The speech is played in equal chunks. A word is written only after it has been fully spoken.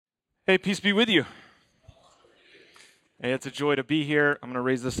Hey, peace be with you. Hey, it's a joy to be here. I'm going to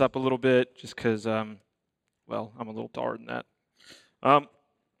raise this up a little bit just because, well, I'm a little taller than that, um,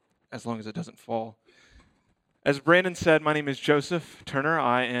 as long as it doesn't fall. As Brandon said, my name is Joseph Turner.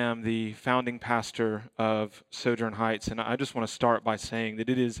 I am the founding pastor of Sojourn Heights, and I just want to start by saying that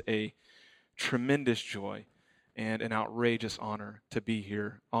it is a tremendous joy and an outrageous honor to be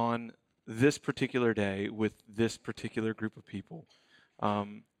here on this particular day with this particular group of people,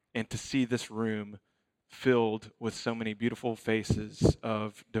 and to see this room filled with so many beautiful faces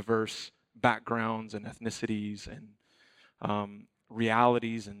of diverse backgrounds and ethnicities and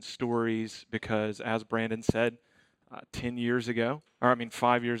realities and stories. Because, as Brandon said, 10 years ago,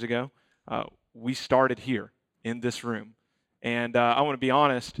 5 years ago, we started here in this room. And I want to be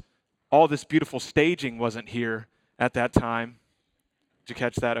honest, all this beautiful staging wasn't here at that time. Did you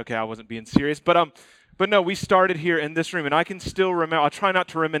catch that? Okay, I wasn't being serious. But no, we started here in this room, and I can still remember. I try not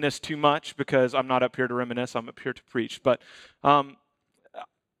to reminisce too much because I'm not up here to reminisce. I'm up here to preach. But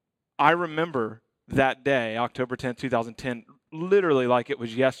I remember that day, October 10th, 2010, literally like it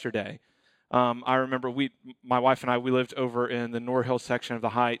was yesterday. I remember my wife and I, we lived over in the Nor Hill section of the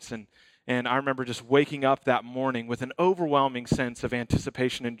Heights, and I remember just waking up that morning with an overwhelming sense of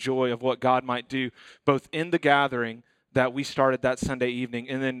anticipation and joy of what God might do, both in the gathering that we started that Sunday evening,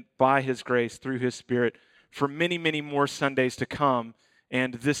 and then by His grace, through His Spirit, for many, many more Sundays to come.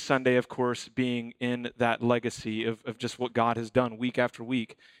 And this Sunday, of course, being in that legacy of just what God has done week after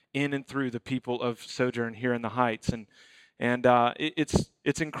week in and through the people of Sojourn here in the Heights. And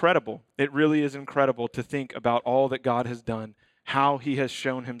it's incredible. It really is incredible to think about all that God has done, how He has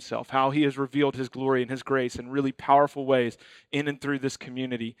shown Himself, how He has revealed His glory and His grace in really powerful ways in and through this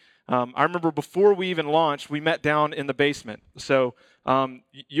community. I remember before we even launched, we met down in the basement. So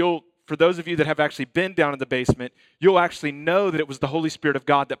for those of you that have actually been down in the basement, you'll actually know that it was the Holy Spirit of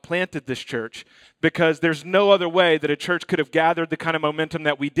God that planted this church, because there's no other way that a church could have gathered the kind of momentum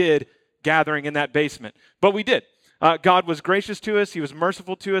that we did gathering in that basement. But we did. God was gracious to us. He was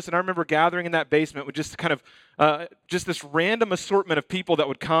merciful to us. And I remember gathering in that basement with just kind of just this random assortment of people that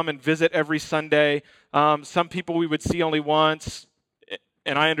would come and visit every Sunday. Some people we would see only once,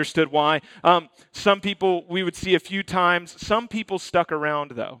 and I understood why. Some people we would see a few times. Some people stuck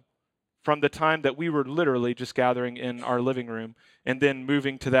around, though, from the time that we were literally just gathering in our living room and then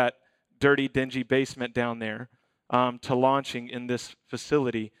moving to that dirty, dingy basement down there to launching in this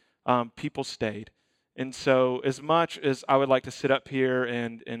facility. People stayed. And so as much as I would like to sit up here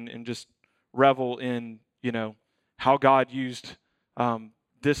and just revel in, how God used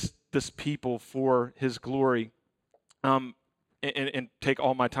this people for His glory, and take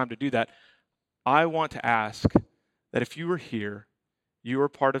all my time to do that, I want to ask that if you were here, you were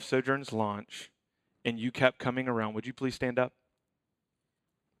part of Sojourn's launch, and you kept coming around, would you please stand up?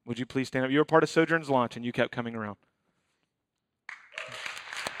 Would you please stand up? You were part of Sojourn's launch, and you kept coming around.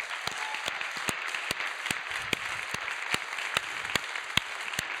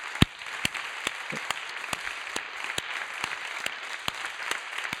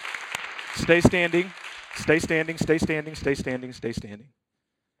 Stay standing, stay standing, stay standing, stay standing, stay standing.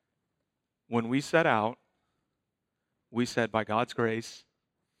 When we set out, we said, by God's grace,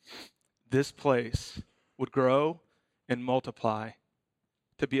 this place would grow and multiply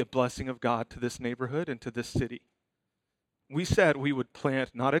to be a blessing of God to this neighborhood and to this city. We said we would plant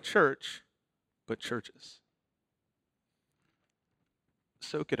not a church, but churches.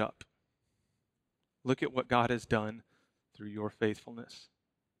 Soak it up. Look at what God has done through your faithfulness.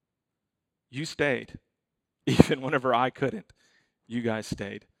 You stayed, even whenever I couldn't. You guys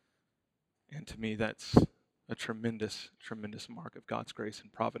stayed. And to me, that's a tremendous, tremendous mark of God's grace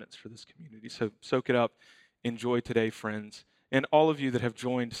and providence for this community. So soak it up. Enjoy today, friends. And all of you that have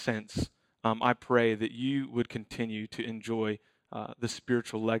joined since, I pray that you would continue to enjoy the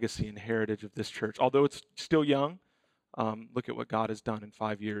spiritual legacy and heritage of this church. Although it's still young, look at what God has done in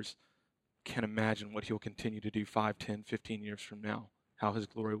 5 years. Can't imagine what He'll continue to do 5, 10, 15 years from now, how His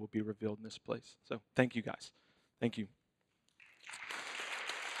glory will be revealed in this place. So thank you, guys. Thank you.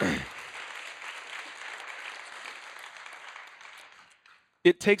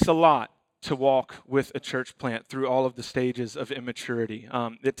 It takes a lot to walk with a church plant through all of the stages of immaturity.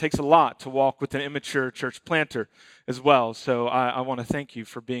 It takes a lot to walk with an immature church planter as well. So I want to thank you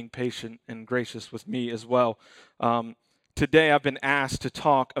for being patient and gracious with me as well. Today I've been asked to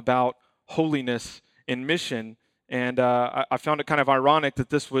talk about holiness in mission, and I found it kind of ironic that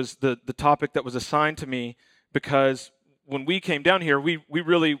this was the topic that was assigned to me, because when we came down here, we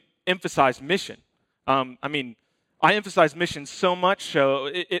really emphasized mission. I emphasized mission so much so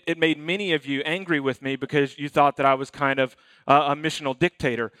it made many of you angry with me because you thought that I was kind of a missional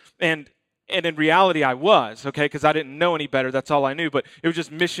dictator. And in reality, I was, okay, because I didn't know any better. That's all I knew. But it was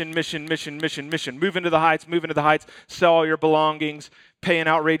just mission, mission, mission, mission, mission. Move into the heights, sell all your belongings, pay an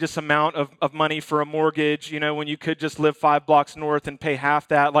outrageous amount of money for a mortgage, when you could just live 5 blocks north and pay half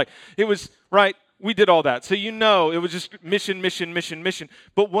that. Like, it was, right, we did all that. So it was just mission, mission, mission, mission.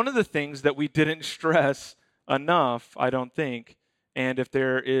 But one of the things that we didn't stress enough, I don't think, and if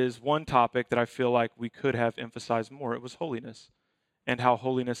there is one topic that I feel like we could have emphasized more, it was holiness, and how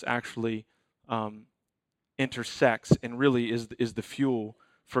holiness actually intersects and really is the fuel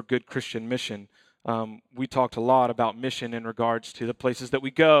for good Christian mission. We talked a lot about mission in regards to the places that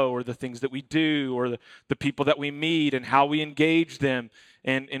we go, or the things that we do, or the people that we meet and how we engage them,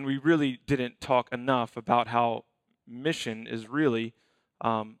 and we really didn't talk enough about how mission is really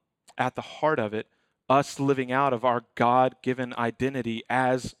at the heart of it, us living out of our God-given identity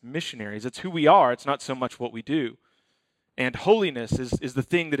as missionaries. It's who we are. It's not so much what we do. And holiness is the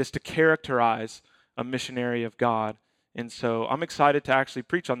thing that is to characterize a missionary of God. And so I'm excited to actually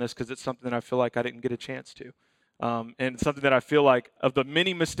preach on this because it's something that I feel like I didn't get a chance to. And something that I feel like of the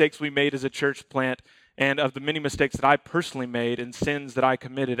many mistakes we made as a church plant and of the many mistakes that I personally made and sins that I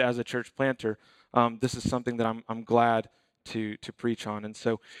committed as a church planter, this is something that I'm glad to preach on. And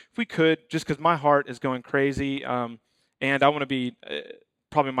so if we could, just because my heart is going crazy, and I want to be,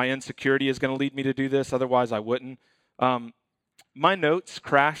 probably my insecurity is going to lead me to do this, otherwise I wouldn't. My notes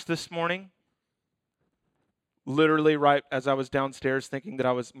crashed this morning, literally right as I was downstairs thinking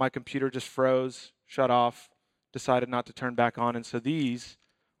that my computer just froze, shut off, decided not to turn back on. And so these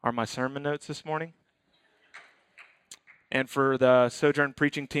are my sermon notes this morning. And for the Sojourn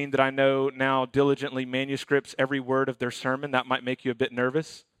preaching team that I know now diligently manuscripts every word of their sermon, that might make you a bit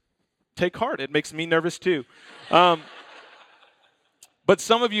nervous. Take heart. It makes me nervous too. But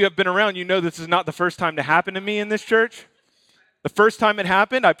some of you have been around. You know this is not the first time to happen to me in this church. The first time it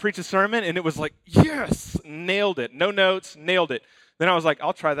happened, I preached a sermon, and it was like, yes, nailed it. No notes, nailed it. Then I was like,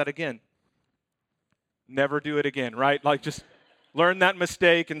 I'll try that again. Never do it again, right? Like, just learn that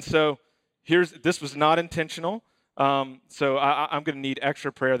mistake. And so this was not intentional. So I'm going to need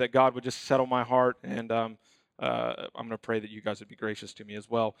extra prayer that God would just settle my heart, and I'm going to pray that you guys would be gracious to me as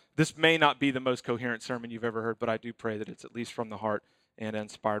well. This may not be the most coherent sermon you've ever heard, but I do pray that it's at least from the heart and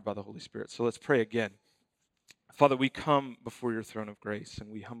inspired by the Holy Spirit. So let's pray again. Father, we come before your throne of grace, and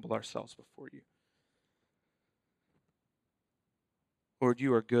we humble ourselves before you. Lord,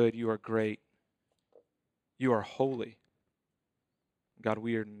 you are good, you are great, you are holy. God,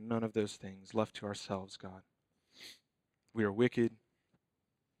 we are none of those things left to ourselves, God. We are wicked,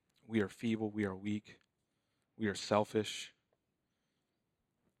 we are feeble, we are weak, we are selfish.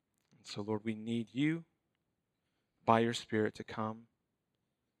 And so, Lord, we need you by your Spirit to come,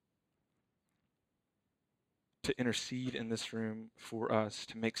 to intercede in this room for us,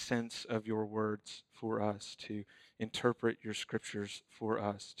 to make sense of your words for us, to interpret your scriptures for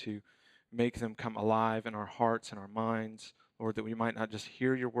us, to make them come alive in our hearts and our minds, Lord, that we might not just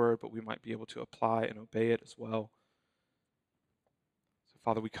hear your word, but we might be able to apply and obey it as well. So,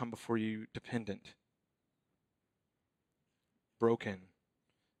 Father, we come before you dependent, broken,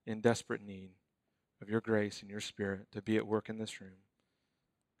 in desperate need of your grace and your Spirit to be at work in this room.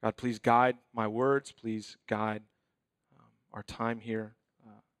 God, please guide my words. Please guide our time here.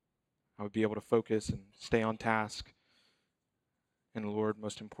 I would be able to focus and stay on task. And Lord,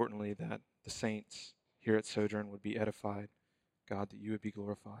 most importantly, that the saints here at Sojourn would be edified. God, that you would be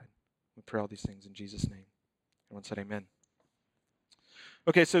glorified. We pray all these things in Jesus' name. Everyone said amen.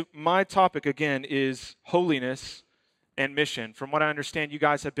 Okay, so my topic again is holiness and mission. From what I understand, you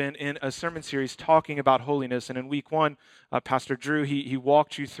guys have been in a sermon series talking about holiness, and in week 1, Pastor Drew he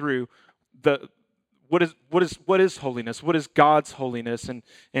walked you through what is holiness? What is God's holiness? And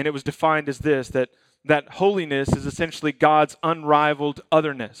it was defined as this: that holiness is essentially God's unrivaled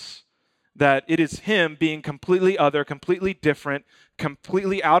otherness. That it is Him being completely other, completely different,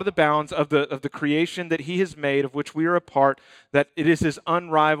 completely out of the bounds of the creation that He has made, of which we are a part. That it is His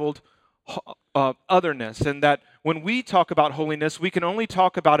unrivaled otherness, and that when we talk about holiness, we can only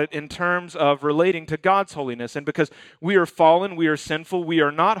talk about it in terms of relating to God's holiness. And because we are fallen, we are sinful, we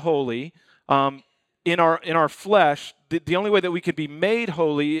are not holy in our flesh. The only way that we could be made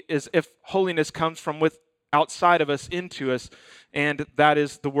holy is if holiness comes from outside of us into us, and that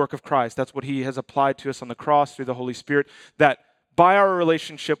is the work of Christ. That's what He has applied to us on the cross through the Holy Spirit, that by our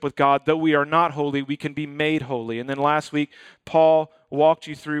relationship with God, though we are not holy, we can be made holy. And then last week, Paul walked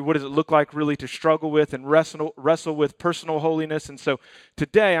you through what does it look like really to struggle with and wrestle with personal holiness. And so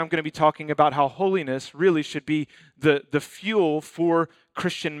today I'm going to be talking about how holiness really should be the fuel for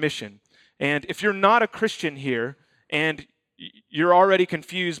Christian mission. And if you're not a Christian here and you're already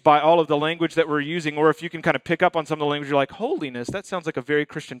confused by all of the language that we're using, or if you can kind of pick up on some of the language, you're like, holiness, that sounds like a very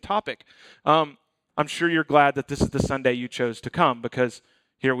Christian topic. I'm sure you're glad that this is the Sunday you chose to come, because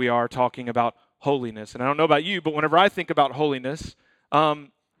here we are talking about holiness. And I don't know about you, but whenever I think about holiness, I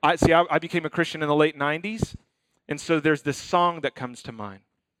became a Christian in the late 90s, and so there's this song that comes to mind.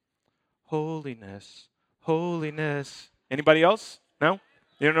 Holiness, holiness. Anybody else? No?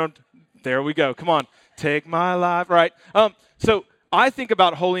 You know, there we go. Come on. Take my life, right? So I think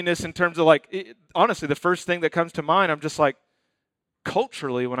about holiness in terms of honestly, the first thing that comes to mind, I'm just like,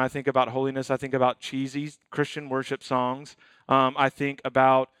 culturally, when I think about holiness, I think about cheesy Christian worship songs. I think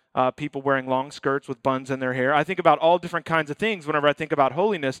about people wearing long skirts with buns in their hair. I think about all different kinds of things whenever I think about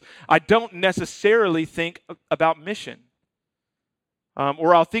holiness. I don't necessarily think about mission.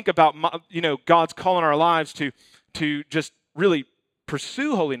 Or I'll think about, God's call in our lives to just really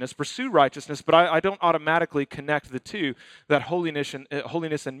pursue holiness, pursue righteousness, but I don't automatically connect the two, that holiness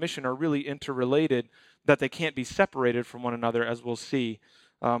and mission are really interrelated, that they can't be separated from one another, as we'll see.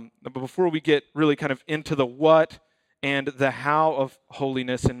 But before we get really kind of into the what and the how of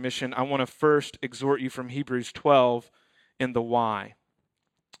holiness and mission, I want to first exhort you from Hebrews 12 in the why.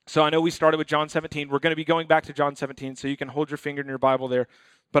 So I know we started with John 17. We're going to be going back to John 17, so you can hold your finger in your Bible there.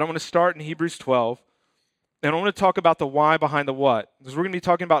 But I'm going to start in Hebrews 12. And I want to talk about the why behind the what, because we're going to be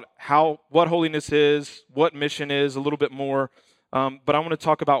talking about what holiness is, what mission is, a little bit more. But I want to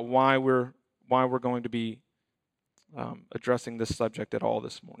talk about why we're going to be addressing this subject at all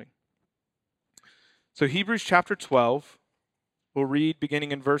this morning. So Hebrews chapter 12, we'll read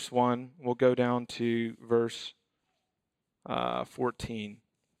beginning in verse 1. We'll go down to verse 14.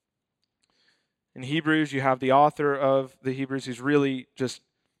 In Hebrews, you have the author of the Hebrews who's really just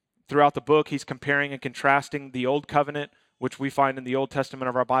throughout the book, he's comparing and contrasting the Old Covenant, which we find in the Old Testament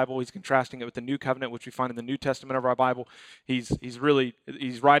of our Bible. He's contrasting it with the New Covenant, which we find in the New Testament of our Bible. He's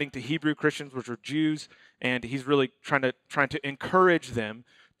writing to Hebrew Christians, which are Jews, and he's really trying to encourage them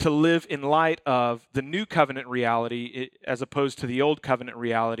to live in light of the New Covenant reality as opposed to the Old Covenant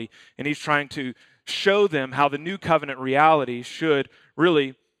reality. And he's trying to show them how the New Covenant reality should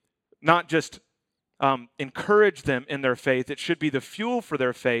really not just encourage them in their faith. It should be the fuel for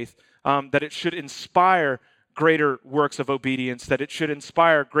their faith, that it should inspire greater works of obedience, that it should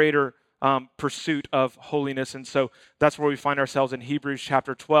inspire greater pursuit of holiness. And so that's where we find ourselves in Hebrews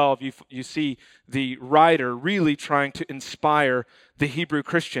chapter 12. You see the writer really trying to inspire the Hebrew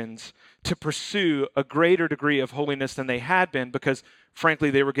Christians to pursue a greater degree of holiness than they had been, because frankly,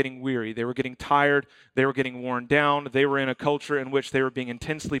 they were getting weary. They were getting tired. They were getting worn down. They were in a culture in which they were being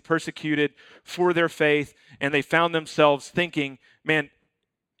intensely persecuted for their faith, and they found themselves thinking, man,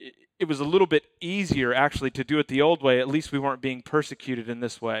 it was a little bit easier actually to do it the old way. At least we weren't being persecuted in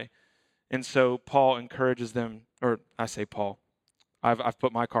this way. And so Paul encourages them, or I say Paul. I've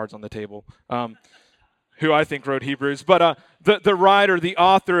put my cards on the table. Who I think wrote Hebrews, but the writer, the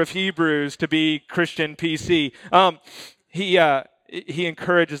author of Hebrews, to be Christian PC, he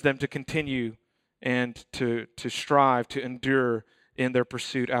encourages them to continue and to strive, to endure in their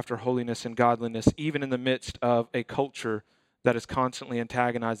pursuit after holiness and godliness, even in the midst of a culture that is constantly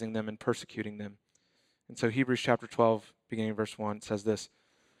antagonizing them and persecuting them. And so Hebrews chapter 12, beginning verse 1, says this: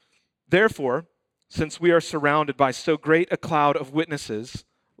 Therefore, since we are surrounded by so great a cloud of witnesses,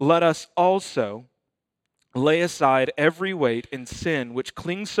 let us also lay aside every weight and sin which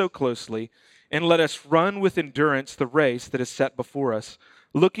clings so closely, and let us run with endurance the race that is set before us,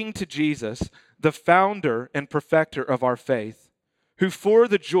 looking to Jesus, the founder and perfecter of our faith, who for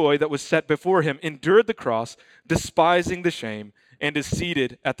the joy that was set before him endured the cross, despising the shame, and is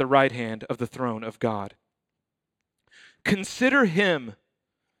seated at the right hand of the throne of God. Consider him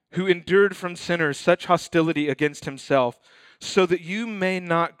who endured from sinners such hostility against himself, so that you may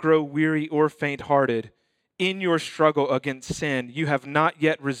not grow weary or faint-hearted. In your struggle against sin, you have not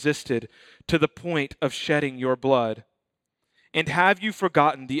yet resisted to the point of shedding your blood. And have you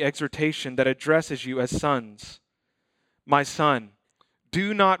forgotten the exhortation that addresses you as sons? My son,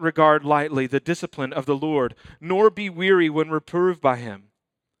 do not regard lightly the discipline of the Lord, nor be weary when reproved by him.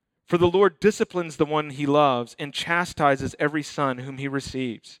 For the Lord disciplines the one he loves and chastises every son whom he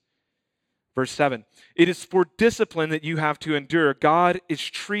receives. Verse 7, it is for discipline that you have to endure. God is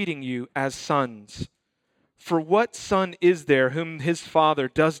treating you as sons. For what son is there whom his father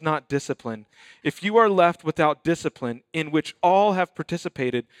does not discipline? If you are left without discipline, in which all have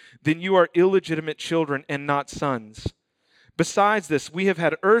participated, then you are illegitimate children and not sons. Besides this, we have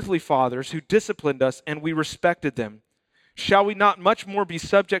had earthly fathers who disciplined us, and we respected them. Shall we not much more be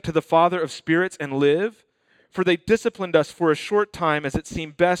subject to the Father of spirits and live? For they disciplined us for a short time as it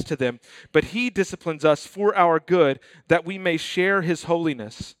seemed best to them, but he disciplines us for our good, that we may share his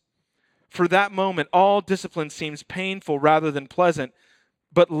holiness. For that moment, all discipline seems painful rather than pleasant,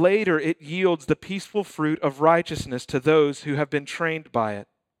 but later it yields the peaceful fruit of righteousness to those who have been trained by it.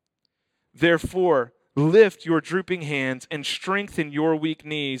 Therefore, lift your drooping hands and strengthen your weak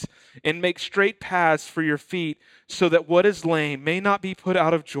knees, and make straight paths for your feet, so that what is lame may not be put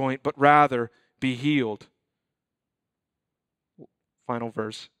out of joint, but rather be healed. Final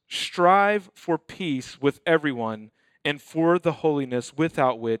verse. Strive for peace with everyone and for the holiness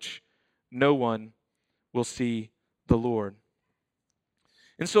without which no one will see the Lord.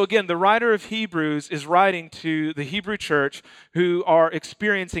 And so again, the writer of Hebrews is writing to the Hebrew church who are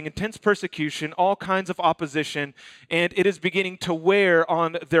experiencing intense persecution, all kinds of opposition, and it is beginning to wear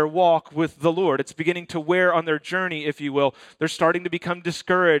on their walk with the Lord. It's beginning to wear on their journey, if you will. They're starting to become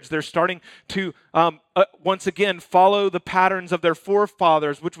discouraged. They're starting to, once again, follow the patterns of their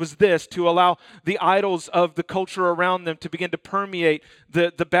forefathers, which was this, to allow the idols of the culture around them to begin to permeate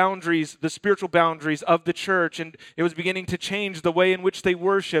the boundaries, the spiritual boundaries of the church. And it was beginning to change the way in which they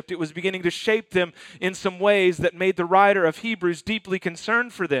worshipped. It was beginning to shape them in some ways that made the writer of Hebrews deeply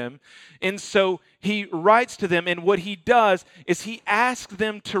concerned for them. And so he writes to them, and what he does is he asks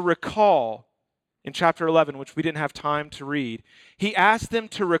them to recall, in chapter 11, which we didn't have time to read, he asked them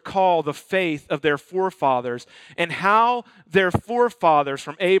to recall the faith of their forefathers and how their forefathers,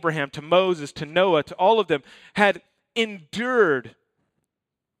 from Abraham to Moses to Noah to all of them, had endured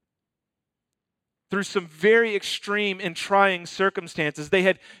through some very extreme and trying circumstances. They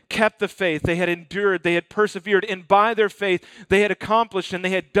had kept the faith, they had endured, they had persevered, and by their faith they had accomplished and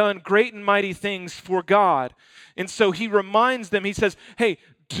they had done great and mighty things for God. And so he reminds them, he says, hey,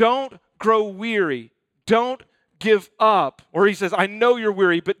 don't grow weary, don't give up. Or he says, I know you're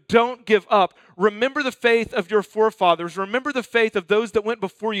weary, but don't give up. Remember the faith of your forefathers. Remember the faith of those that went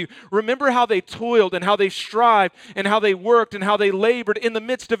before you. Remember how they toiled and how they strived and how they worked and how they labored in the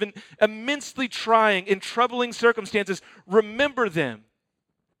midst of an immensely trying and troubling circumstances. Remember them.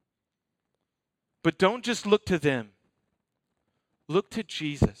 But don't just look to them. Look to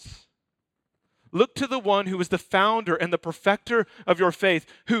Jesus. Look to the one who is the founder and the perfecter of your faith,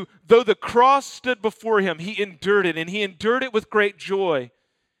 who, though the cross stood before him, he endured it, and he endured it with great joy,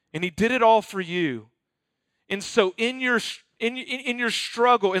 and he did it all for you. And so in your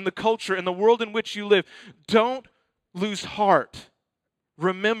struggle, in the culture, in the world in which you live, don't lose heart.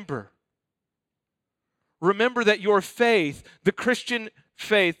 Remember that your faith, the Christian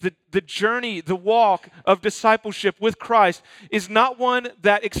faith, the journey, the walk of discipleship with Christ is not one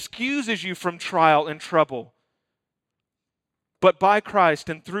that excuses you from trial and trouble. But by Christ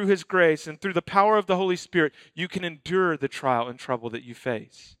and through his grace and through the power of the Holy Spirit, you can endure the trial and trouble that you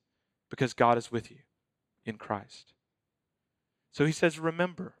face because God is with you in Christ. So he says,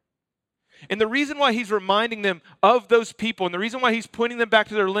 remember. And the reason why he's reminding them of those people, and the reason why he's pointing them back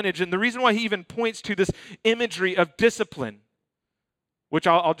to their lineage, and the reason why he even points to this imagery of discipline, which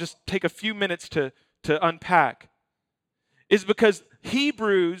I'll just take a few minutes to unpack, is because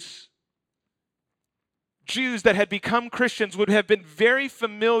Hebrews, Jews that had become Christians, would have been very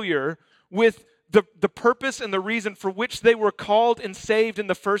familiar with the purpose and the reason for which they were called and saved in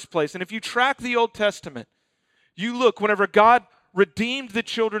the first place. And if you track the Old Testament, you look, whenever God redeemed the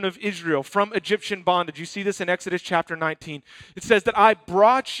children of Israel from Egyptian bondage, you see this in Exodus chapter 19, it says that I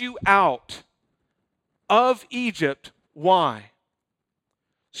brought you out of Egypt. Why?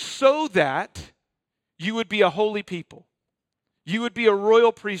 So that you would be a holy people. You would be a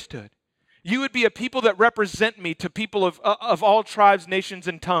royal priesthood. You would be a people that represent me to people of all tribes, nations,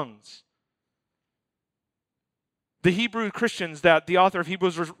 and tongues. The Hebrew Christians that the author of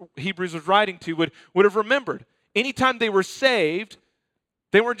Hebrews was writing to would have remembered. Anytime they were saved,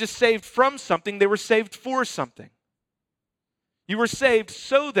 they weren't just saved from something, they were saved for something. You were saved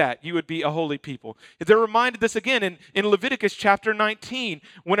so that you would be a holy people. They're reminded this again in Leviticus chapter 19,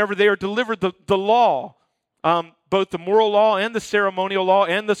 whenever they are delivered the law, both the moral law and the ceremonial law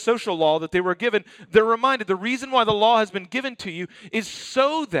and the social law that they were given. They're reminded the reason why the law has been given to you is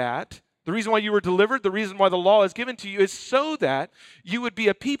so that, the reason why you were delivered, the reason why the law is given to you is so that you would be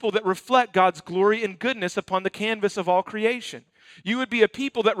a people that reflect God's glory and goodness upon the canvas of all creation. You would be a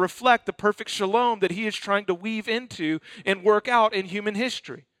people that reflect the perfect shalom that he is trying to weave into and work out in human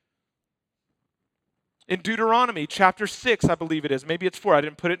history. In Deuteronomy chapter 6, I believe it is. Maybe it's 4. I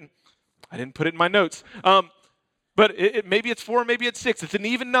didn't put it in my notes. But maybe it's 4, maybe it's 6. It's an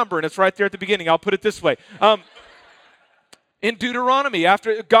even number, and it's right there at the beginning. I'll put it this way. In Deuteronomy,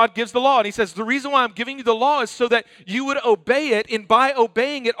 after God gives the law, and he says, the reason why I'm giving you the law is so that you would obey it, and by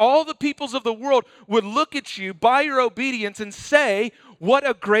obeying it, all the peoples of the world would look at you by your obedience and say, what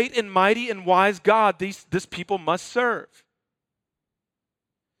a great and mighty and wise God this people must serve.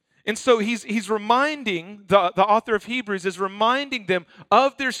 And so he's reminding, the author of Hebrews is reminding them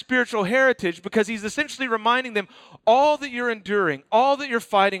of their spiritual heritage, because he's essentially reminding them all that you're enduring, all that you're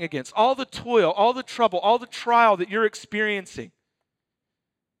fighting against, all the toil, all the trouble, all the trial that you're experiencing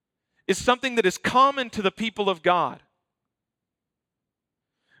is something that is common to the people of God.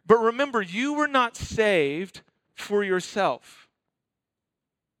 But remember, you were not saved for yourself.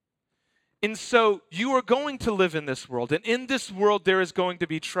 And so you are going to live in this world, and in this world there is going to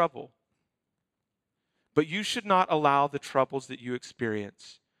be trouble. But you should not allow the troubles that you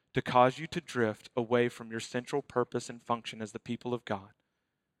experience to cause you to drift away from your central purpose and function as the people of God,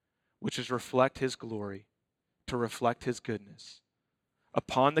 which is reflect His glory, to reflect His goodness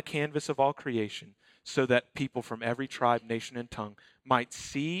upon the canvas of all creation, so that people from every tribe, nation, and tongue might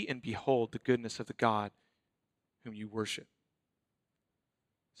see and behold the goodness of the God whom you worship.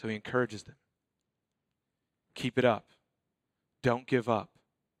 So he encourages them. Keep it up. Don't give up.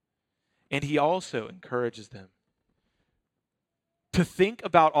 And he also encourages them to think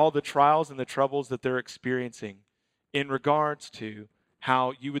about all the trials and the troubles that they're experiencing in regards to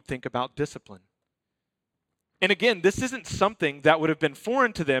how you would think about discipline. And again, this isn't something that would have been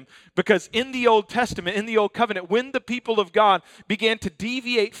foreign to them, because in the Old Testament, in the Old Covenant, when the people of God began to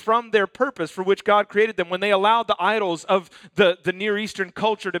deviate from their purpose for which God created them, when they allowed the idols of the Near Eastern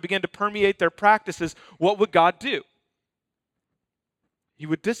culture to begin to permeate their practices, what would God do? He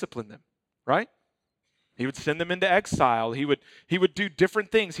would discipline them, right? He would send them into exile. He would do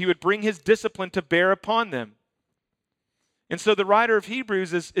different things. He would bring his discipline to bear upon them. And so the writer of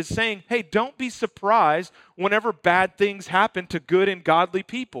Hebrews is saying, hey, don't be surprised whenever bad things happen to good and godly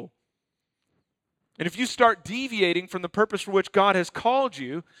people. And if you start deviating from the purpose for which God has called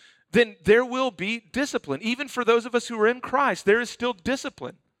you, then there will be discipline. Even for those of us who are in Christ, there is still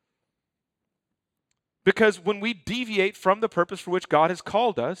discipline. Because when we deviate from the purpose for which God has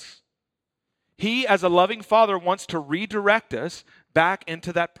called us, He, as a loving Father, wants to redirect us back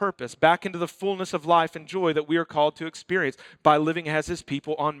into that purpose, back into the fullness of life and joy that we are called to experience by living as His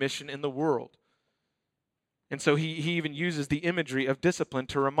people on mission in the world. And so he even uses the imagery of discipline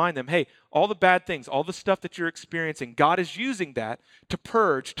to remind them, hey, all the bad things, all the stuff that you're experiencing, God is using that to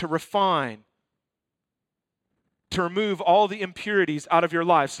purge, to refine, to remove all the impurities out of your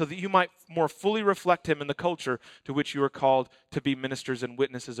life so that you might more fully reflect Him in the culture to which you are called to be ministers and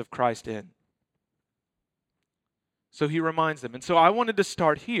witnesses of Christ in. So he reminds them. And so I wanted to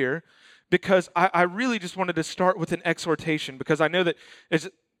start here because I really just wanted to start with an exhortation, because I know that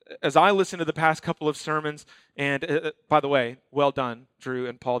as I listened to the past couple of sermons, and by the way, well done, Drew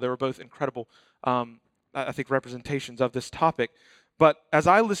and Paul. They were both incredible, I think, representations of this topic. But as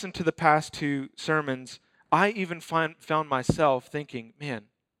I listened to the past two sermons, I even found myself thinking, man,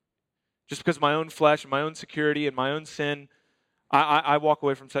 just because of my own flesh and my own security and my own sin, I walk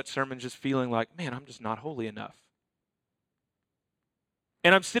away from such sermons just feeling like, man, I'm just not holy enough.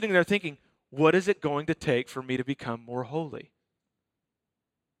 And I'm sitting there thinking, what is it going to take for me to become more holy?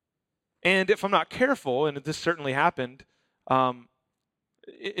 And if I'm not careful, and this certainly happened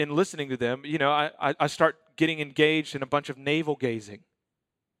in listening to them, I start getting engaged in a bunch of navel gazing.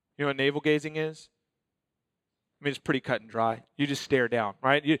 You know what navel gazing is? I mean, it's pretty cut and dry. You just stare down,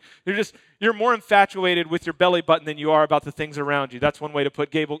 right? You're more infatuated with your belly button than you are about the things around you. That's one way to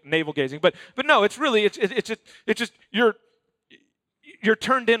put navel gazing. But no, it's just you're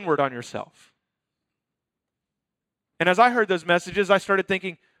turned inward on yourself. And as I heard those messages, I started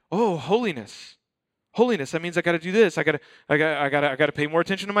thinking, oh, holiness. Holiness, that means I got to do this. I got to pay more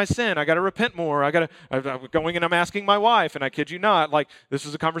attention to my sin. I got to repent more. I'm going and I'm asking my wife, and I kid you not, like this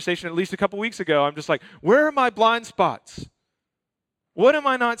was a conversation at least a couple weeks ago. I'm just like, where are my blind spots? What am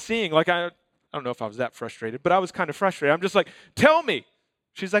I not seeing? Like I don't know if I was that frustrated, but I was kind of frustrated. I'm just like, tell me.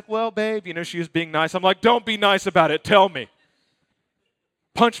 She's like, well, babe, she was being nice. I'm like, don't be nice about it. Tell me.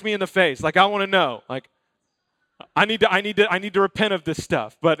 Punch me in the face. Like I want to know. Like I need to repent of this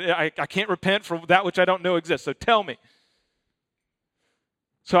stuff, but I can't repent for that which I don't know exists. So tell me.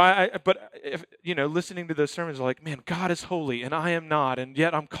 So listening to those sermons, like, man, God is holy and I am not, and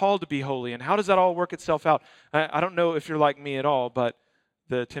yet I'm called to be holy. And how does that all work itself out? I don't know if you're like me at all, but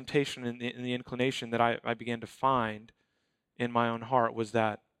the temptation and the inclination that I began to find in my own heart was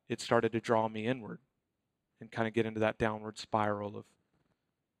that it started to draw me inward and kind of get into that downward spiral of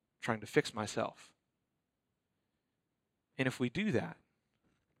trying to fix myself. And if we do that,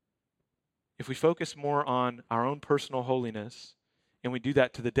 if we focus more on our own personal holiness, and we do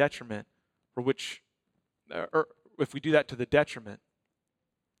that to the detriment, or if we do that to the detriment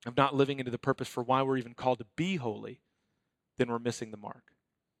of not living into the purpose for why we're even called to be holy, then we're missing the mark.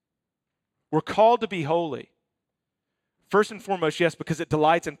 We're called to be holy. First and foremost, yes, because it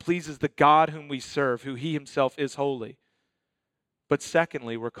delights and pleases the God whom we serve, who he himself is holy. But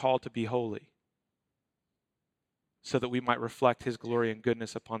secondly, we're called to be holy so that we might reflect his glory and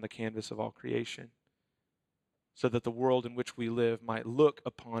goodness upon the canvas of all creation, so that the world in which we live might look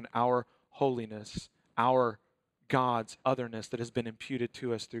upon our holiness, our God's otherness that has been imputed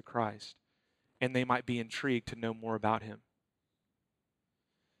to us through Christ, and they might be intrigued to know more about him.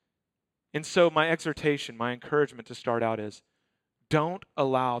 And so my exhortation, my encouragement to start out is, don't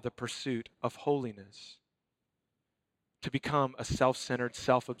allow the pursuit of holiness to become a self-centered,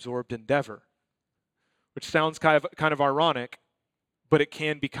 self-absorbed endeavor, which sounds kind of ironic, but it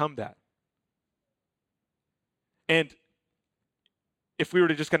can become that. And if we were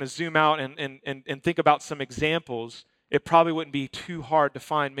to just kind of zoom out and think about some examples, it probably wouldn't be too hard to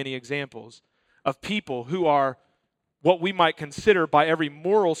find many examples of people who are what we might consider by every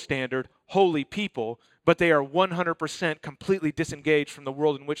moral standard holy people, but they are 100% completely disengaged from the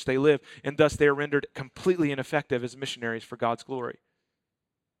world in which they live, and thus they are rendered completely ineffective as missionaries for God's glory.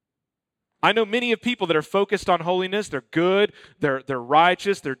 I know many of people that are focused on holiness. They're good, they're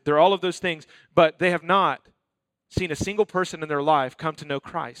righteous, they're all of those things, but they have not seen a single person in their life come to know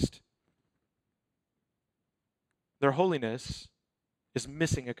Christ. Their holiness is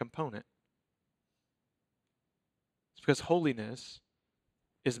missing a component. It's because holiness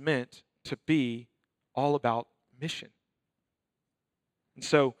is meant to be all about mission. And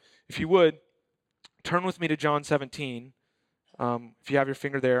so, if you would, turn with me to John 17. If you have your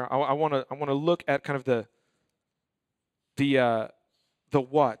finger there, I want to look at kind of the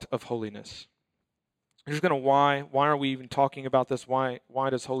what of holiness. I'm just going to why are we even talking about this? Why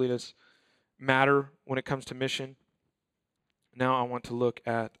does holiness matter when it comes to mission? Now I want to look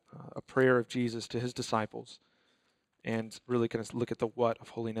at a prayer of Jesus to his disciples and really kind of look at the what of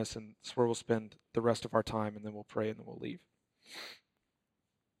holiness, and that's where we'll spend the rest of our time, and then we'll pray and then we'll leave.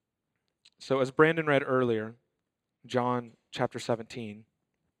 So as Brandon read earlier, John chapter 17,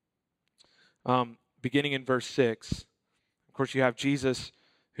 beginning in verse 6, of course you have Jesus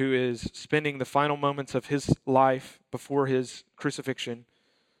who is spending the final moments of his life before his crucifixion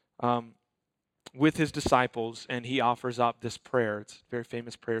with his disciples, and he offers up this prayer. It's a very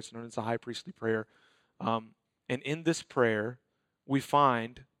famous prayer. It's known as the high priestly prayer. And in this prayer, we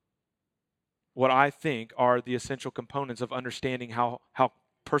find what I think are the essential components of understanding how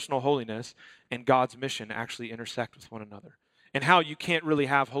personal holiness and God's mission actually intersect with one another. And how you can't really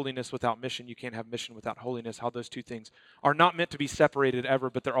have holiness without mission. You can't have mission without holiness. How those two things are not meant to be separated ever,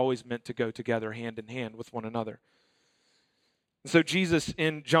 but they're always meant to go together hand in hand with one another. So Jesus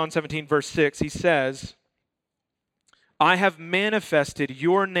in John 17 verse 6, he says, I have manifested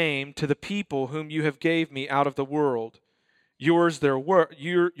your name to the people whom you have gave me out of the world. Yours they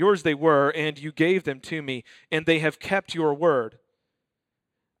were, and you gave them to me, and they have kept your word.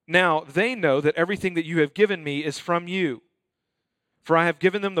 Now they know that everything that you have given me is from you. For I have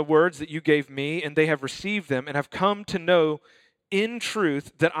given them the words that you gave me, and they have received them, and have come to know in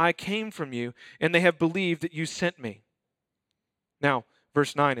truth that I came from you, and they have believed that you sent me. Now,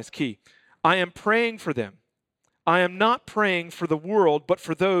 verse 9 is key. I am praying for them. I am not praying for the world, but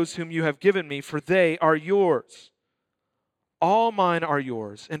for those whom you have given me, for they are yours. All mine are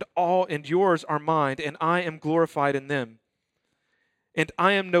yours, and yours are mine, and I am glorified in them. And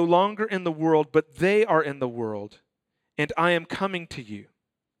I am no longer in the world, but they are in the world, and I am coming to you.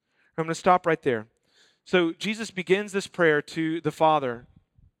 I'm going to stop right there. So Jesus begins this prayer to the Father,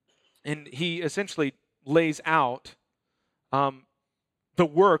 and he essentially lays out the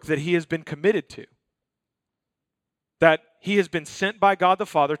work that he has been committed to. That he has been sent by God the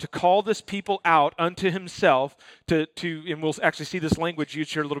Father to call this people out unto himself, and we'll actually see this language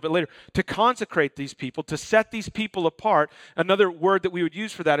used here a little bit later, to consecrate these people, to set these people apart. Another word that we would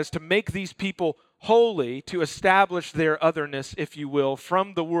use for that is to make these people holy, to establish their otherness, if you will,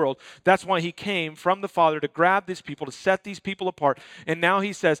 from the world. That's why he came from the Father to grab these people, to set these people apart. And now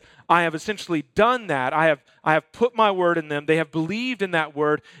he says, I have essentially done that. I have put my word in them. They have believed in that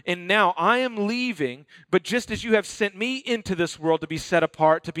word. And now I am leaving, but just as you have sent me into this world to be set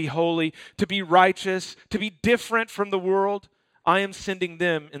apart, to be holy, to be righteous, to be different from the world, I am sending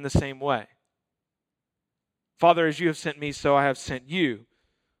them in the same way. Father, as you have sent me, so I have sent you.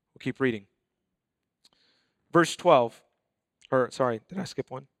 We'll keep reading. Verse 12, did I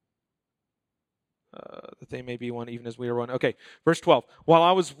skip one? That they may be one even as we are one. Okay, verse 12. While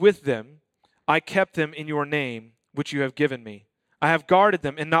I was with them, I kept them in your name, which you have given me. I have guarded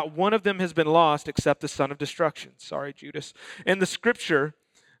them, and not one of them has been lost except the son of destruction. Sorry, Judas. And the scripture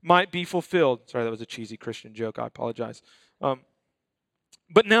might be fulfilled. Sorry, that was a cheesy Christian joke. I apologize.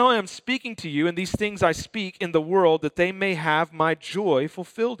 But now I am speaking to you, and these things I speak in the world, that they may have my joy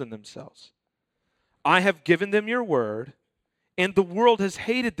fulfilled in themselves. I have given them your word, and the world has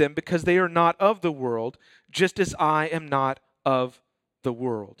hated them because they are not of the world, just as I am not of the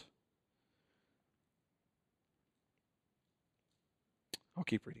world. I'll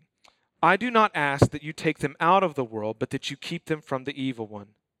keep reading. I do not ask that you take them out of the world, but that you keep them from the evil one.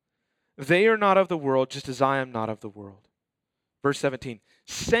 They are not of the world, just as I am not of the world. Verse 17,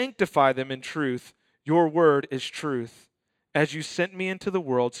 sanctify them in truth. Your word is truth. As you sent me into the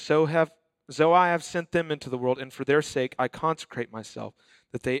world, so I have sent them into the world, and for their sake I consecrate myself,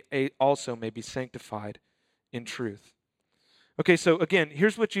 that they also may be sanctified in truth. Okay, so again,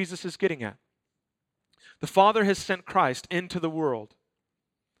 here's what Jesus is getting at. The Father has sent Christ into the world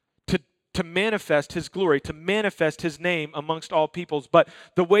to manifest his glory, to manifest his name amongst all peoples. But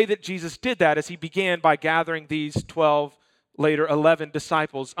the way that Jesus did that is he began by gathering these 12, later 11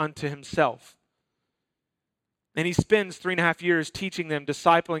 disciples unto himself. And he spends 3.5 years teaching them,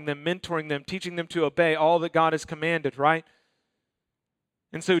 discipling them, mentoring them, teaching them to obey all that God has commanded, right?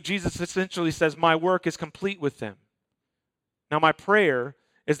 And so Jesus essentially says, my work is complete with them. Now my prayer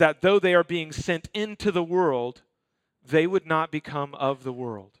is that though they are being sent into the world, they would not become of the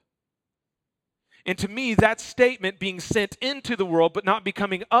world. And to me, that statement, being sent into the world but not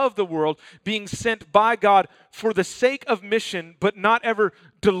becoming of the world, being sent by God for the sake of mission but not ever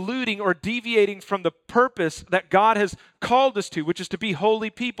diluting or deviating from the purpose that God has called us to, which is to be holy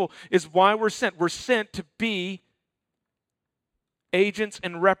people, is why we're sent. We're sent to be agents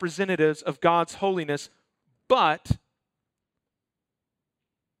and representatives of God's holiness, but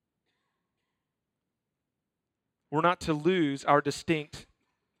we're not to lose our distinct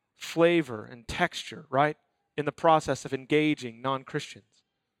flavor and texture, right, in the process of engaging non-Christians.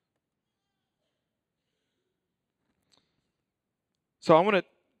 So I want to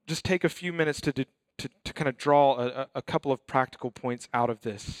just take a few minutes to kind of draw a couple of practical points out of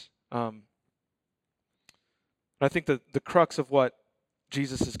this. I think the crux of what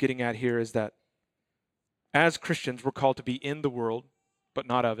Jesus is getting at here is that as Christians, we're called to be in the world, but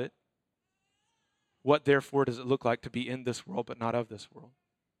not of it. What, therefore, does it look like to be in this world, but not of this world?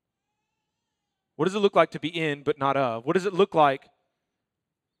 What does it look like to be in, but not of? What does it look like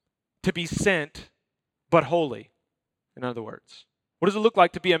to be sent, but holy, in other words? What does it look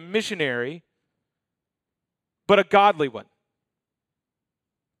like to be a missionary, but a godly one?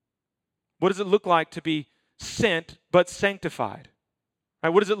 What does it look like to be sent, but sanctified? Right?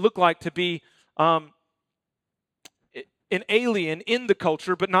 What does it look like to be an alien in the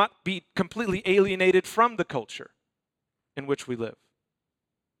culture, but not be completely alienated from the culture in which we live?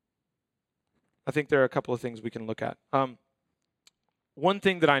 I think there are a couple of things we can look at. One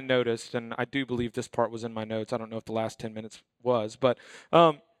thing that I noticed, and I do believe this part was in my notes, I don't know if the last 10 minutes was, but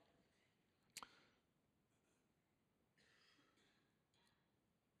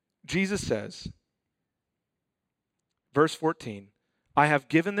Jesus says, verse 14, I have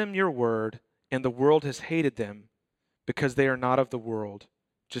given them your word, and the world has hated them because they are not of the world,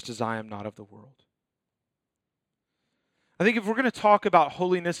 just as I am not of the world. I think if we're going to talk about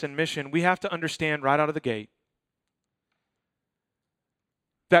holiness and mission, we have to understand right out of the gate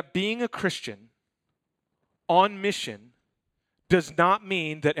that being a Christian on mission does not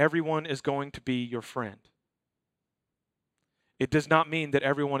mean that everyone is going to be your friend. It does not mean that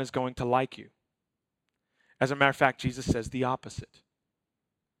everyone is going to like you. As a matter of fact, Jesus says the opposite.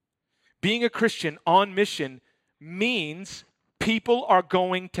 Being a Christian on mission means people are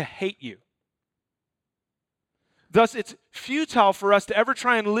going to hate you. Thus, it's futile for us to ever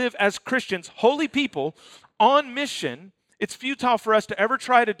try and live as Christians, holy people, on mission. It's futile for us to ever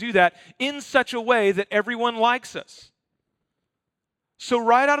try to do that in such a way that everyone likes us. So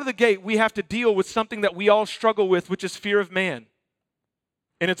right out of the gate, we have to deal with something that we all struggle with, which is fear of man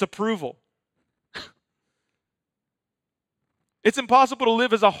and its approval. It's impossible to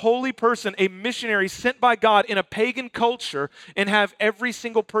live as a holy person, a missionary sent by God in a pagan culture, and have every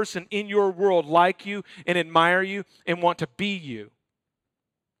single person in your world like you and admire you and want to be you.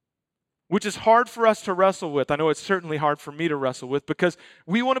 Which is hard for us to wrestle with. I know it's certainly hard for me to wrestle with because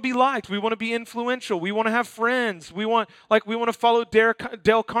we want to be liked. We want to be influential. We want to have friends. We want to follow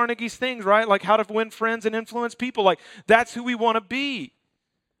Dale Carnegie's things, right? Like how to win friends and influence people. Like that's who we want to be.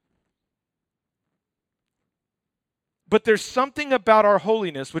 But there's something about our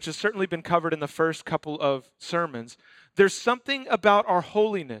holiness, which has certainly been covered in the first couple of sermons. There's something about our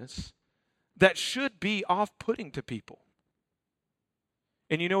holiness that should be off-putting to people.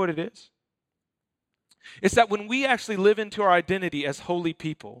 And you know what it is? It's that when we actually live into our identity as holy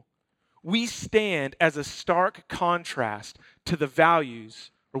people, we stand as a stark contrast to the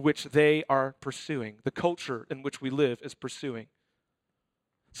values for which they are pursuing, the culture in which we live is pursuing.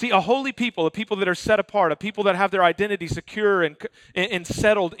 See, a holy people, a people that are set apart, a people that have their identity secure and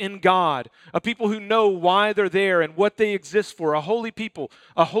settled in God, a people who know why they're there and what they exist for, a holy people,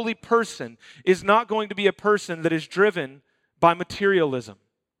 a holy person is not going to be a person that is driven by materialism.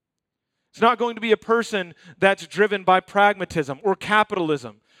 It's not going to be a person that's driven by pragmatism or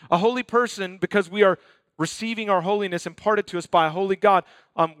capitalism. A holy person, because we are receiving our holiness imparted to us by a holy God,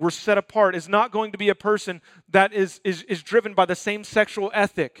 we're set apart, is not going to be a person that is driven by the same sexual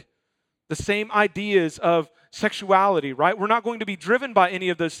ethic, the same ideas of sexuality, right? We're not going to be driven by any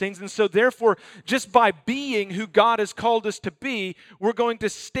of those things. And so therefore, just by being who God has called us to be, we're going to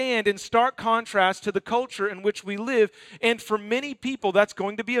stand in stark contrast to the culture in which we live. And for many people, that's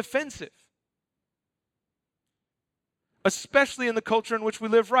going to be offensive. Especially in the culture in which we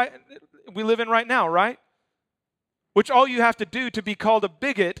live in right now, right? Which all you have to do to be called a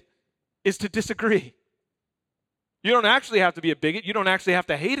bigot is to disagree. You don't actually have to be a bigot. You don't actually have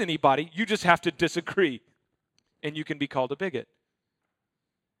to hate anybody. You just have to disagree. And you can be called a bigot.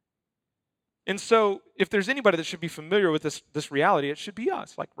 And so, if there's anybody that should be familiar with this reality, it should be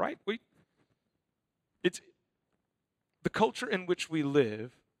us. Like, right? It's the culture in which we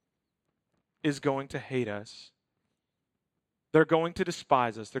live is going to hate us. They're going to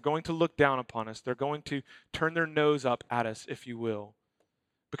despise us. They're going to look down upon us. They're going to turn their nose up at us, if you will.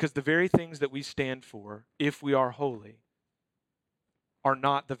 Because the very things that we stand for, if we are holy, are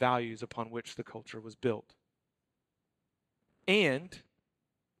not the values upon which the culture was built. And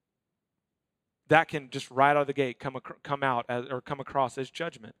that can just right out of the gate come across as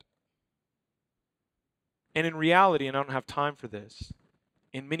judgment. And in reality, and I don't have time for this,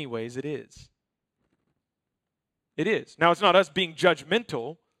 in many ways it is. It is. Now, it's not us being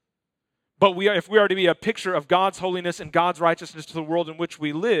judgmental, but if we are to be a picture of God's holiness and God's righteousness to the world in which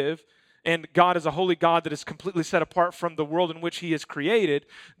we live, and God is a holy God that is completely set apart from the world in which He is created,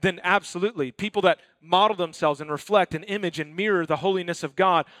 then absolutely, people that model themselves and reflect and image and mirror the holiness of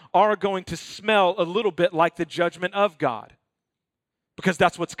God are going to smell a little bit like the judgment of God. Because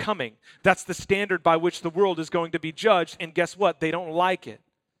that's what's coming. That's the standard by which the world is going to be judged, and guess what? They don't like it.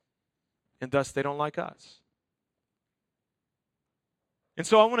 And thus, they don't like us. And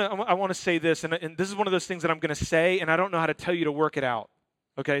so I want to say this, and this is one of those things that I'm going to say, and I don't know how to tell you to work it out.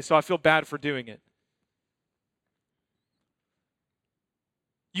 Okay, so I feel bad for doing it.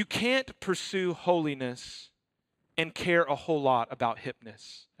 You can't pursue holiness and care a whole lot about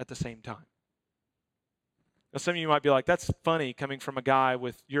hipness at the same time. Now, some of you might be like, that's funny coming from a guy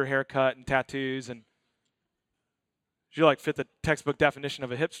with your haircut and tattoos, and you like fit the textbook definition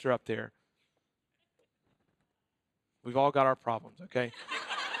of a hipster up there. We've all got our problems, okay?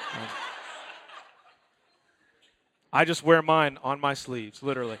 I just wear mine on my sleeves,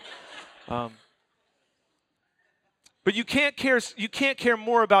 literally. But you can't care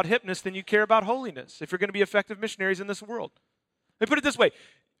more about hipness than you care about holiness if you're going to be effective missionaries in this world. Let me put it this way.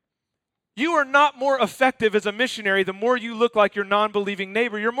 You are not more effective as a missionary the more you look like your non-believing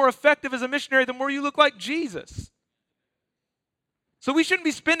neighbor. You're more effective as a missionary the more you look like Jesus. So we shouldn't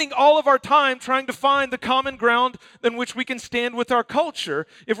be spending all of our time trying to find the common ground in which we can stand with our culture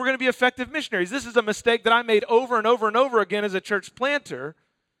if we're going to be effective missionaries. This is a mistake that I made over and over and over again as a church planter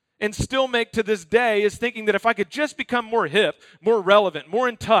and still make to this day, is thinking that if I could just become more hip, more relevant, more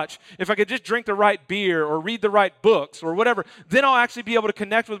in touch, if I could just drink the right beer or read the right books or whatever, then I'll actually be able to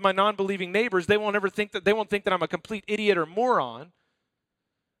connect with my non-believing neighbors. They won't think that I'm a complete idiot or moron.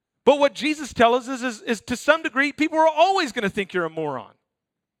 But what Jesus tells us is to some degree, people are always going to think you're a moron.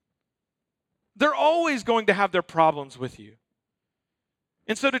 They're always going to have their problems with you.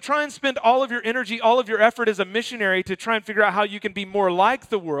 And so to try and spend all of your energy, all of your effort as a missionary to try and figure out how you can be more like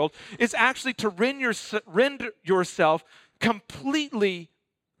the world is actually to render yourself completely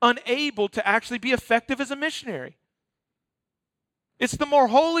unable to actually be effective as a missionary. It's the more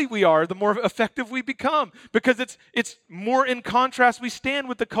holy we are, the more effective we become, because it's more in contrast we stand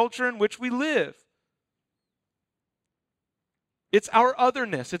with the culture in which we live. It's our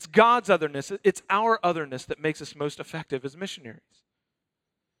otherness. It's God's otherness. It's our otherness that makes us most effective as missionaries.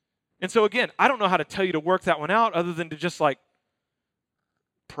 And so again, I don't know how to tell you to work that one out other than to just like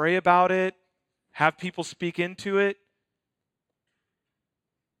pray about it, have people speak into it.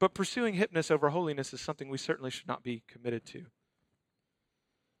 But pursuing hipness over holiness is something we certainly should not be committed to.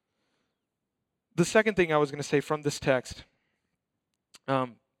 The second thing I was going to say from this text,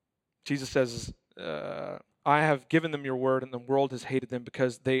 Jesus says, I have given them your word, and the world has hated them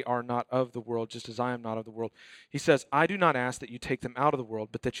because they are not of the world, just as I am not of the world. He says, I do not ask that you take them out of the world,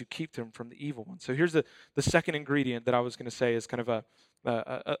 but that you keep them from the evil one. So here's the second ingredient that I was going to say is kind of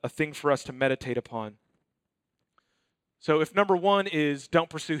a thing for us to meditate upon. So if number one is don't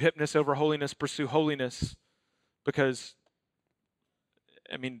pursue hipness over holiness, pursue holiness, because,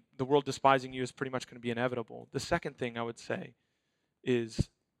 I mean, the world despising you is pretty much going to be inevitable. The second thing I would say is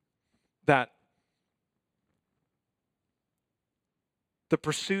that the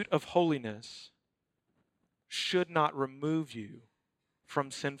pursuit of holiness should not remove you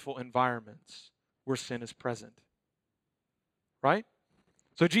from sinful environments where sin is present. Right?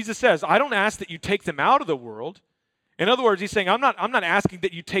 So Jesus says, I don't ask that you take them out of the world. In other words, he's saying, I'm not asking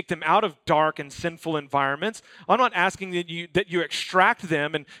that you take them out of dark and sinful environments. I'm not asking that you extract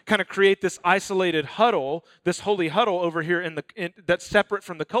them and kind of create this isolated huddle, this holy huddle over here that's separate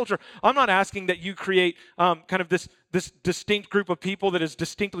from the culture. I'm not asking that you create kind of this distinct group of people that is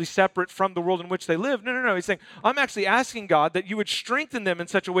distinctly separate from the world in which they live. No. He's saying, I'm actually asking, God, that you would strengthen them in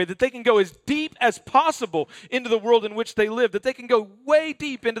such a way that they can go as deep as possible into the world in which they live, that they can go way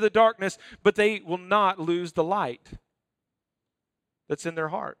deep into the darkness, but they will not lose the light that's in their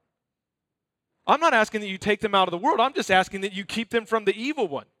heart. I'm not asking that you take them out of the world. I'm just asking that you keep them from the evil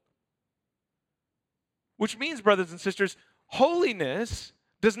one. Which means, brothers and sisters, holiness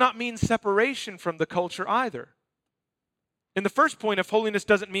does not mean separation from the culture either. In the first point, if holiness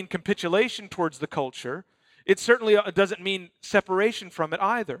doesn't mean capitulation towards the culture, it certainly doesn't mean separation from it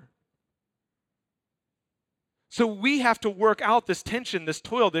either. So we have to work out this tension, this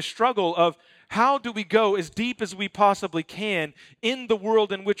toil, this struggle of how do we go as deep as we possibly can in the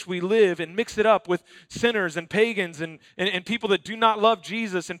world in which we live and mix it up with sinners and pagans and people that do not love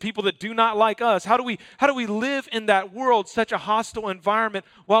Jesus and people that do not like us. How do we live in that world, such a hostile environment,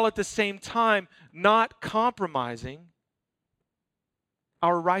 while at the same time not compromising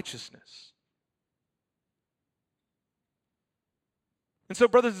our righteousness? And so,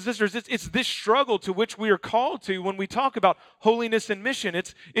 brothers and sisters, it's this struggle to which we are called to when we talk about holiness and mission.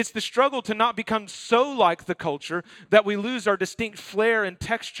 It's the struggle to not become so like the culture that we lose our distinct flair and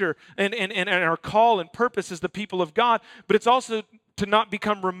texture and our call and purpose as the people of God. But it's also to not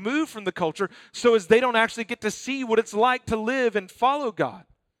become removed from the culture so as they don't actually get to see what it's like to live and follow God.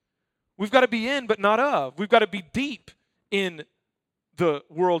 We've got to be in, but not of. We've got to be deep in the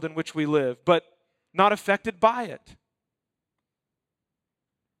world in which we live, but not affected by it.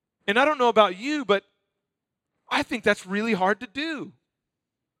 And I don't know about you, but I think that's really hard to do.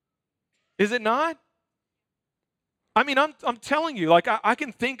 Is it not? I mean, I'm telling you, like I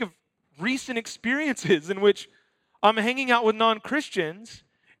can think of recent experiences in which I'm hanging out with non-Christians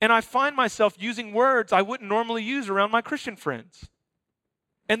and I find myself using words I wouldn't normally use around my Christian friends.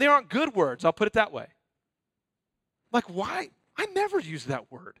 And they aren't good words, I'll put it that way. Like, why? I never use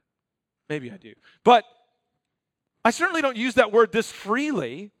that word. Maybe I do. But I certainly don't use that word this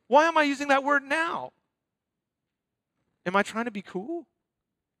freely. Why am I using that word now? Am I trying to be cool?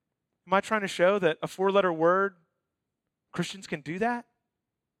 Am I trying to show that a four-letter word, Christians can do that?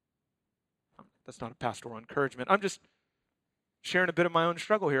 That's not a pastoral encouragement. I'm just sharing a bit of my own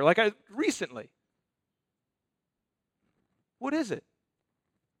struggle here. Like recently. What is it?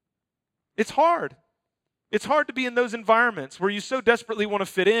 It's hard. It's hard to be in those environments where you so desperately want to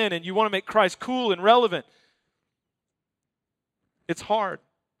fit in and you want to make Christ cool and relevant. It's hard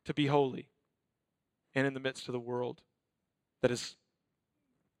to be holy and in the midst of the world that is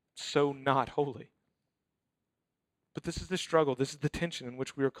so not holy. But this is the struggle. This is the tension in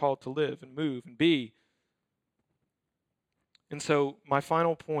which we are called to live and move and be. And so my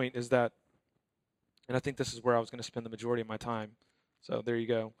final point is that, and I think this is where I was going to spend the majority of my time. So there you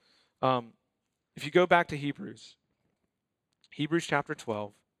go. If you go back to Hebrews chapter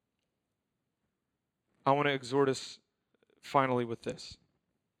 12, I want to exhort us finally with this.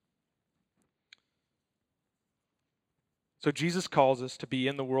 So Jesus calls us to be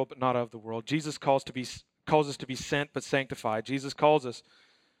in the world but not of the world. Jesus calls us to be sent but sanctified. Jesus calls us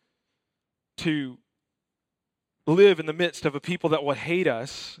to live in the midst of a people that will hate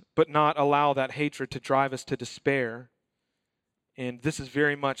us but not allow that hatred to drive us to despair. And this is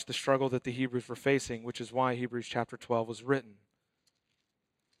very much the struggle that the Hebrews were facing, which is why Hebrews chapter 12 was written.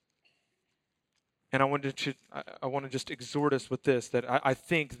 And I want to just exhort us with this, that I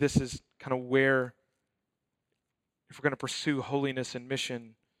think this is kind of where, if we're going to pursue holiness and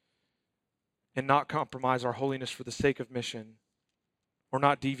mission and not compromise our holiness for the sake of mission, or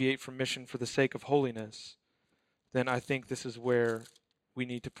not deviate from mission for the sake of holiness, then I think this is where we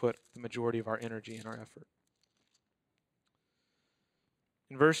need to put the majority of our energy and our effort.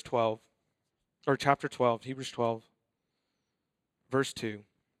 In verse 12, or chapter 12, Hebrews 12, verse 2,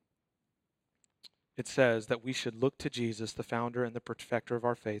 it says that we should look to Jesus, the founder and the perfecter of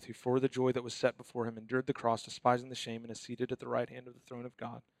our faith, who for the joy that was set before him endured the cross, despising the shame, and is seated at the right hand of the throne of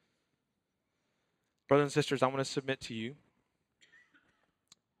God. Brothers and sisters, I want to submit to you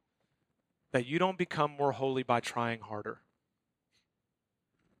that you don't become more holy by trying harder.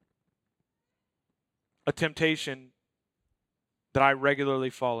 A temptation that I regularly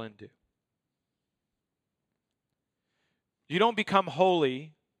fall into. You don't become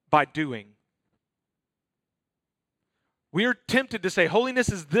holy by doing. We are tempted to say holiness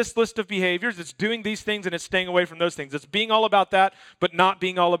is this list of behaviors. It's doing these things and it's staying away from those things. It's being all about that, but not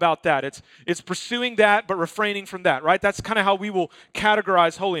being all about that. It's pursuing that, but refraining from that, right? That's kind of how we will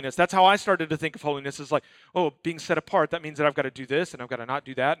categorize holiness. That's how I started to think of holiness is like, oh, being set apart. That means that I've got to do this and I've got to not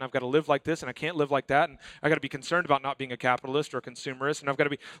do that and I've got to live like this and I can't live like that and I've got to be concerned about not being a capitalist or a consumerist and I've got to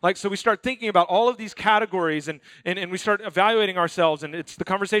be like, so we start thinking about all of these categories and we start evaluating ourselves, and it's the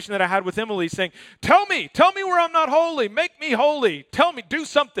conversation that I had with Emily saying, tell me where I'm not holy. Make me holy. Tell me, do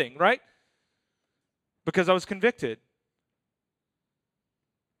something, right? Because I was convicted.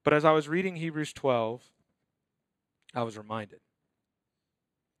 But as I was reading Hebrews 12, I was reminded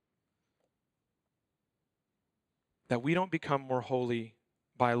that we don't become more holy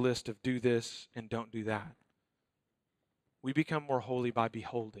by a list of do this and don't do that. We become more holy by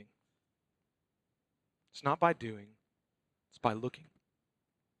beholding. It's not by doing, it's by looking.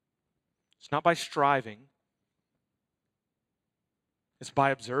 It's not by striving, it's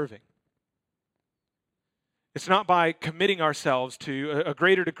by observing. It's not by committing ourselves to a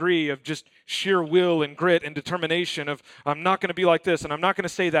greater degree of just sheer will and grit and determination of I'm not going to be like this and I'm not going to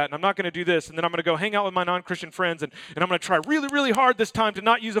say that and I'm not going to do this and then I'm going to go hang out with my non-Christian friends and I'm going to try really, really hard this time to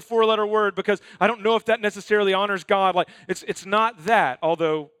not use a 4-letter word because I don't know if that necessarily honors God. Like it's not that,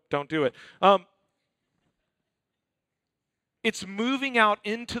 although don't do it. It's moving out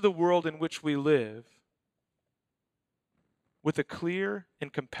into the world in which we live with a clear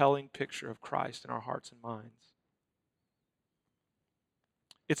and compelling picture of Christ in our hearts and minds.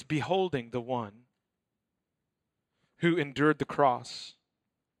 It's beholding the one who endured the cross.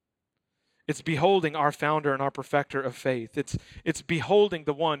 It's beholding our founder and our perfecter of faith. It's beholding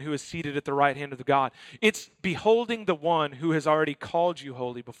the one who is seated at the right hand of the God. It's beholding the one who has already called you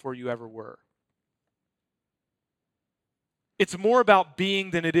holy before you ever were. It's more about being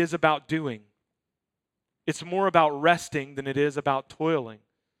than it is about doing. It's more about resting than it is about toiling.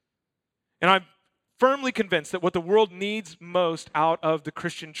 And I'm firmly convinced that what the world needs most out of the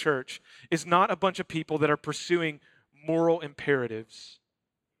Christian church is not a bunch of people that are pursuing moral imperatives.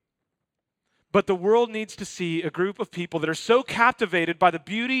 But the world needs to see a group of people that are so captivated by the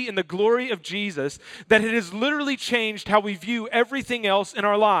beauty and the glory of Jesus that it has literally changed how we view everything else in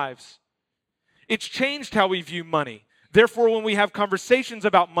our lives. It's changed how we view money. Therefore, when we have conversations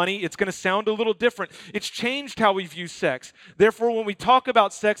about money, it's going to sound a little different. It's changed how we view sex. Therefore, when we talk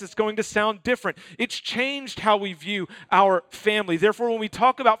about sex, it's going to sound different. It's changed how we view our family. Therefore, when we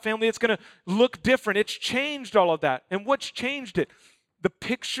talk about family, it's going to look different. It's changed all of that. And what's changed it? The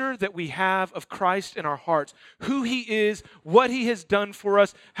picture that we have of Christ in our hearts, who he is, what he has done for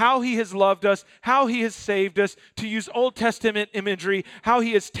us, how he has loved us, how he has saved us, to use Old Testament imagery, how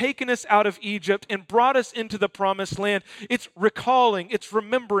he has taken us out of Egypt and brought us into the promised land. It's recalling, it's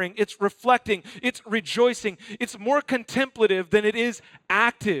remembering, it's reflecting, it's rejoicing. It's more contemplative than it is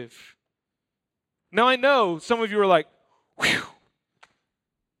active. Now I know some of you are like, whew,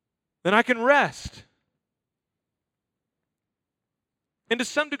 then I can rest. And to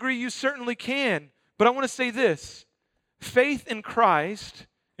some degree, you certainly can. But I want to say this. Faith in Christ,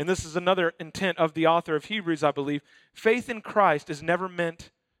 and this is another intent of the author of Hebrews, I believe, faith in Christ is never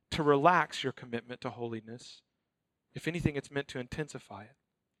meant to relax your commitment to holiness. If anything, it's meant to intensify it.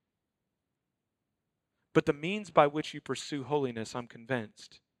 But the means by which you pursue holiness, I'm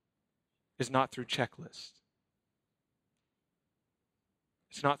convinced, is not through checklists.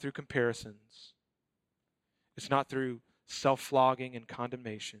 It's not through comparisons. It's not through self-flogging and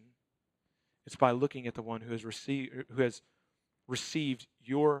condemnation. It's by looking at the one who has received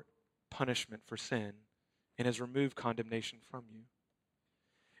your punishment for sin and has removed condemnation from you.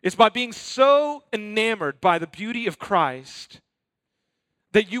 It's by being so enamored by the beauty of Christ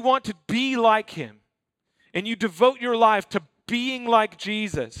that you want to be like him and you devote your life to being like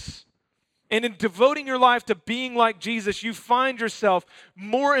Jesus. And in devoting your life to being like Jesus, you find yourself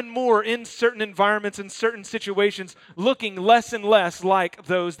more and more in certain environments and certain situations looking less and less like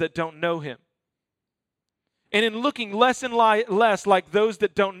those that don't know him. And in looking less and less like those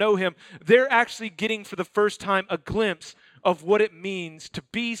that don't know him, they're actually getting for the first time a glimpse of what it means to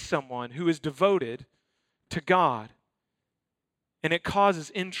be someone who is devoted to God. And it causes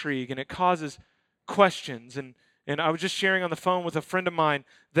intrigue and it causes questions. And I was just sharing on the phone with a friend of mine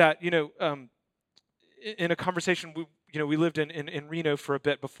that, in a conversation, we lived in Reno for a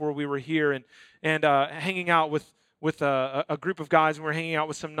bit before we were here, and hanging out with a group of guys, and we were hanging out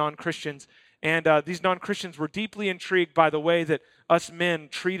with some non-Christians. And these non-Christians were deeply intrigued by the way that us men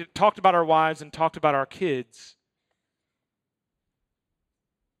talked about our wives and talked about our kids.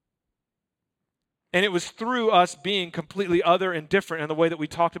 And it was through us being completely other and different in the way that we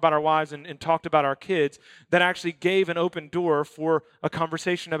talked about our wives and talked about our kids that actually gave an open door for a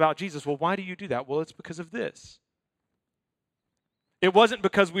conversation about Jesus. Well, why do you do that? Well, it's because of this. It wasn't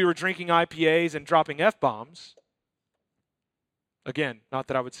because we were drinking IPAs and dropping F-bombs. Again, not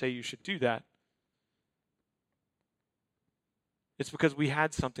that I would say you should do that. It's because we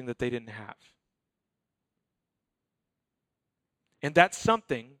had something that they didn't have. And that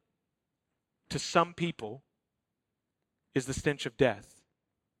something, to some people, is the stench of death.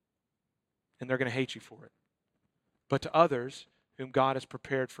 And they're going to hate you for it. But to others, whom God has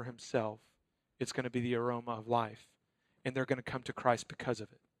prepared for himself, it's going to be the aroma of life. And they're going to come to Christ because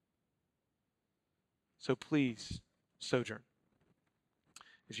of it. So please, Sojourn,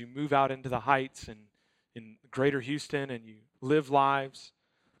 as you move out into the heights and in greater Houston and you live lives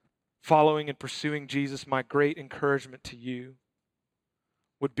following and pursuing Jesus, my great encouragement to you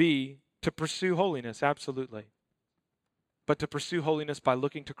would be to pursue holiness, absolutely. But to pursue holiness by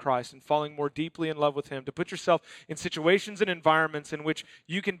looking to Christ and falling more deeply in love with him, to put yourself in situations and environments in which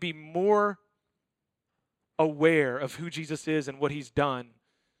you can be more aware of who Jesus is and what he's done.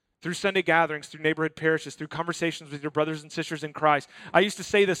 Through Sunday gatherings, through neighborhood parishes, through conversations with your brothers and sisters in Christ. I used to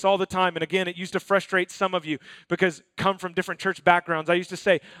say this all the time, and again, it used to frustrate some of you because come from different church backgrounds. I used to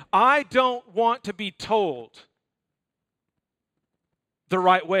say, I don't want to be told the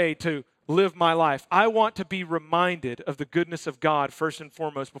right way to live my life. I want to be reminded of the goodness of God first and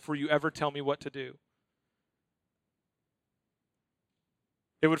foremost before you ever tell me what to do.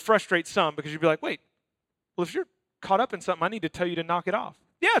 It would frustrate some because you'd be like, wait, well, if you're caught up in something, I need to tell you to knock it off.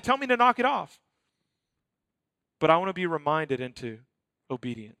 Yeah, tell me to knock it off. But I want to be reminded into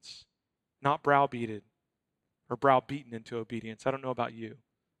obedience, not browbeaten or browbeaten into obedience. I don't know about you.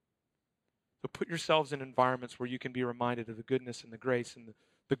 But put yourselves in environments where you can be reminded of the goodness and the grace and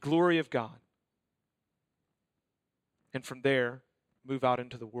the glory of God. And from there, move out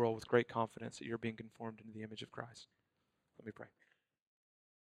into the world with great confidence that you're being conformed into the image of Christ. Let me pray.